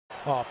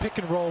pick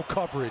and roll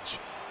coverage,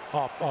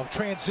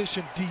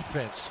 transition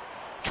defense,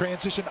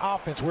 transition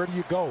offense. Where do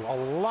you go? A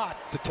lot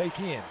to take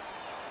in.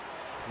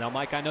 Now,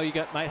 Mike, I know you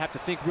might have to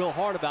think real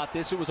hard about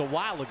this. It was a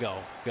while ago.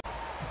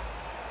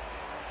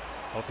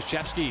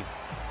 Pokusevski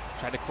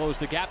tried to close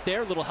the gap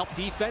there. Little help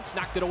defense.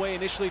 Knocked it away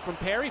initially from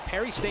Perry.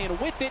 Perry staying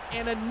with it.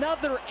 And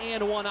another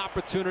and one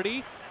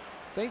opportunity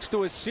thanks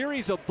to a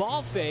series of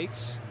ball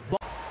fakes.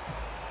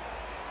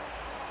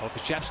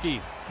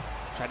 Pokusevski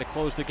tried to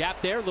close the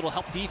gap there. Little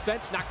help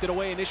defense. Knocked it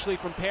away initially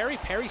from Perry.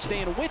 Perry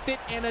staying with it.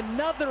 And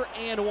another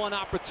and one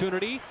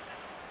opportunity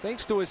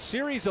thanks to a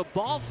series of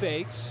ball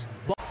fakes.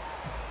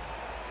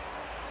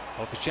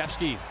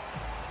 Pokusevski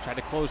tried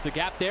to close the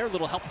gap there.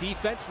 Little help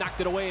defense.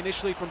 Knocked it away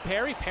initially from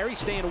Perry. Perry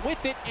staying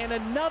with it. And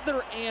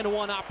another and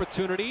one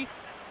opportunity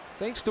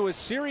thanks to a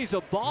series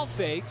of ball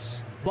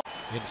fakes.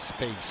 In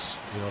space,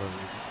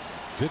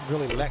 didn't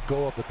really let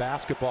go of the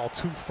basketball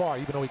too far,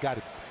 even though he got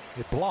it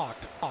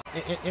blocked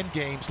in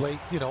games late,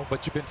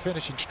 but you've been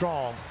finishing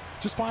strong.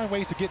 Just find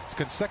ways to get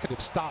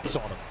consecutive stops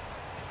on him.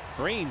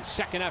 Green,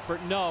 second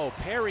effort, no.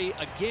 Perry,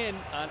 again,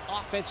 an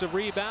offensive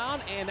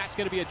rebound, and that's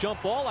going to be a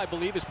jump ball, I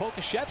believe, as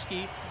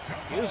Pokusevski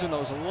using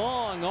those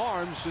long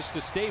arms just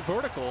to stay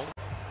vertical.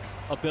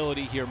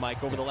 Ability here,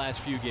 Mike, over the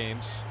last few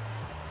games.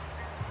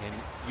 And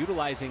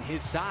utilizing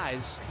his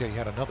size he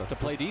had another to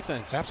play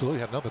defense. Absolutely,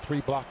 had another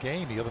 3-block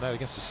game the other night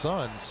against the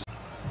Suns.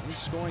 His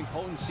scoring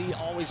potency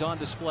always on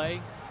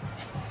display.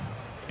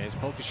 As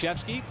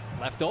Pokusevski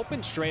left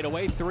open, straight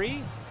away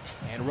three.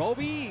 And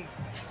Roby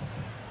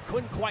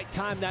couldn't quite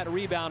time that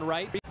rebound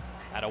right.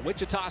 Out of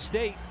Wichita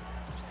State.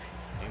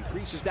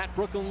 Increases that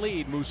Brooklyn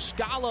lead.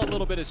 Muscala, a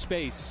little bit of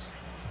space.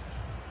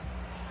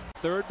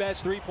 Third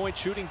best three-point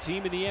shooting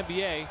team in the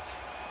NBA.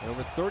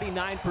 Over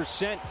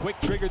 39%. Quick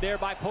trigger there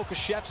by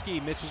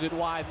Pokusevski. Misses it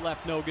wide,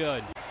 left no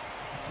good.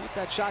 See if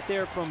that shot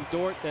there from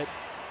Dort that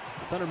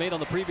the Thunder made on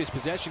the previous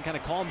possession kind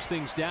of calms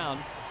things down.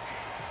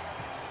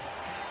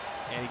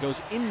 And he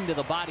goes into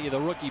the body of the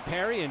rookie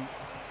Perry. And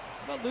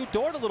Lou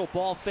Dort, a little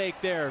ball fake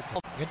there.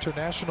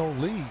 International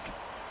league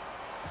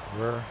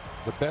where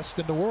the best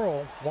in the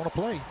world want to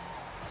play.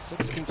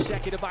 6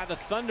 consecutive by the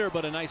Thunder,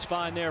 but a nice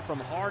find there from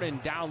Harden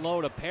down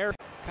low to Perry.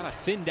 Kind of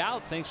thinned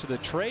out thanks to the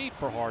trade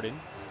for Harden.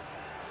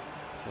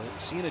 So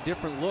seeing a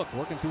different look,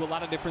 working through a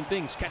lot of different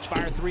things. Catch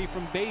fire three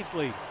from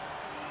Baisley.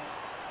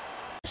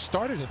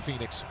 Started in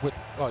Phoenix with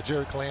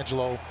Jerry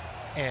Colangelo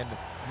and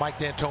Mike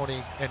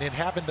D'Antoni, and then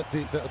having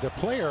the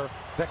player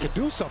that could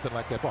do something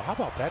like that. But how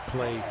about that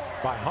play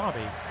by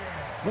Hami?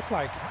 Looked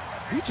like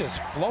he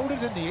just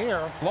floated in the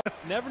air.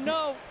 Never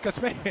know.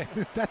 Because, man,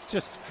 that's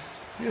just,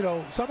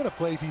 some of the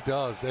plays he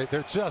does,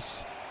 they're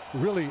just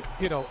really,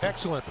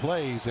 excellent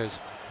plays, as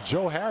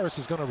Joe Harris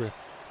is going to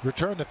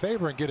return the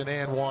favor and get an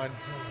and one.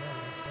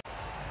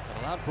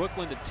 It allowed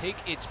Brooklyn to take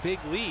its big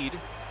lead.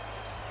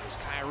 As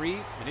Kyrie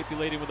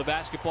manipulating with the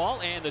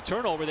basketball, and the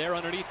turnover there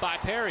underneath by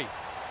Perry.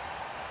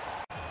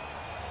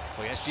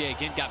 Well, SGA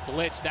again got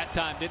blitzed. That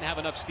time didn't have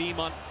enough steam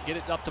on, get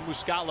it up to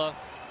Muscala.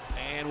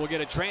 And we'll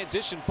get a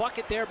transition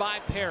bucket there by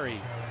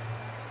Perry.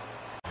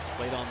 It's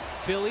played on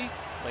Philly,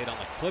 played on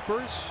the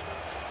Clippers.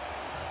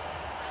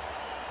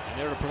 And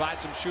there to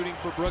provide some shooting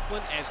for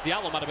Brooklyn, as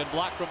Diallo might have been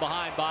blocked from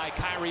behind by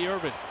Kyrie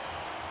Irving.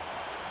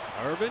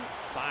 Irving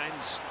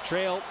finds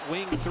trail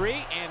wing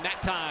three, and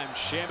that time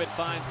Shamet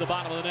finds the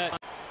bottom of the net.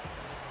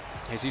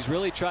 As he's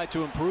really tried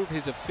to improve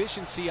his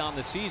efficiency on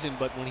the season,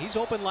 but when he's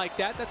open like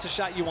that, that's a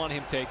shot you want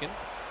him taking.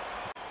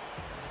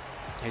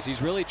 As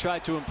he's really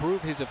tried to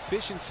improve his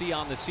efficiency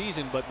on the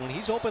season, but when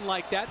he's open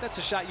like that, that's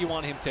a shot you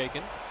want him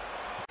taking.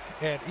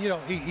 And,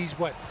 he's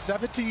what,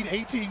 17,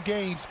 18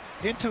 games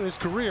into his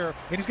career,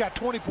 and he's got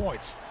 20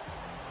 points.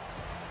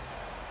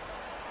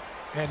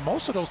 And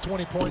most of those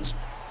 20 points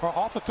are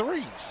off of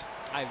threes.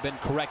 I've been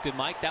corrected,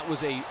 Mike. That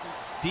was a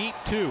deep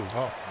two.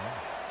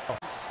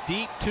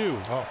 Deep two.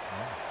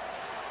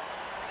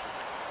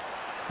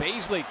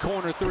 Baisley,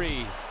 corner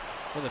three.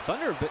 Well, the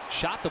Thunder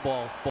shot the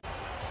ball.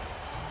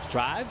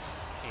 Drive,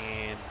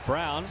 and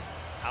Brown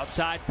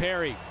outside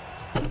Perry.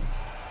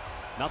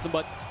 Nothing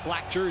but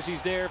black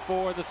jerseys there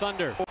for the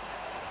Thunder.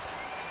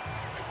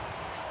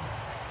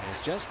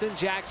 As Justin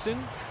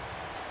Jackson,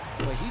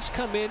 well, he's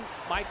come in,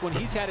 Mike, when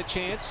he's had a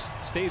chance,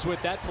 stays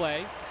with that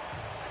play.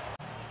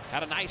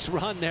 Had a nice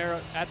run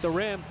there at the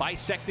rim,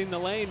 bisecting the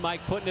lane,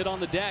 Mike, putting it on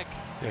the deck.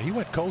 Yeah, he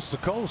went coast to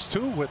coast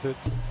too with it.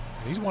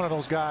 And he's one of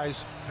those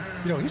guys,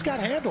 he's got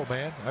handle,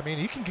 man. I mean,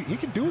 he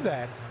can do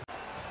that.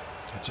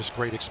 It's just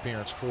great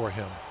experience for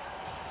him.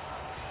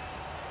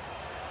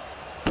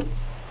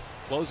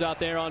 Close out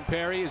there on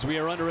Perry as we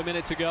are under a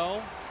minute to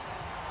go.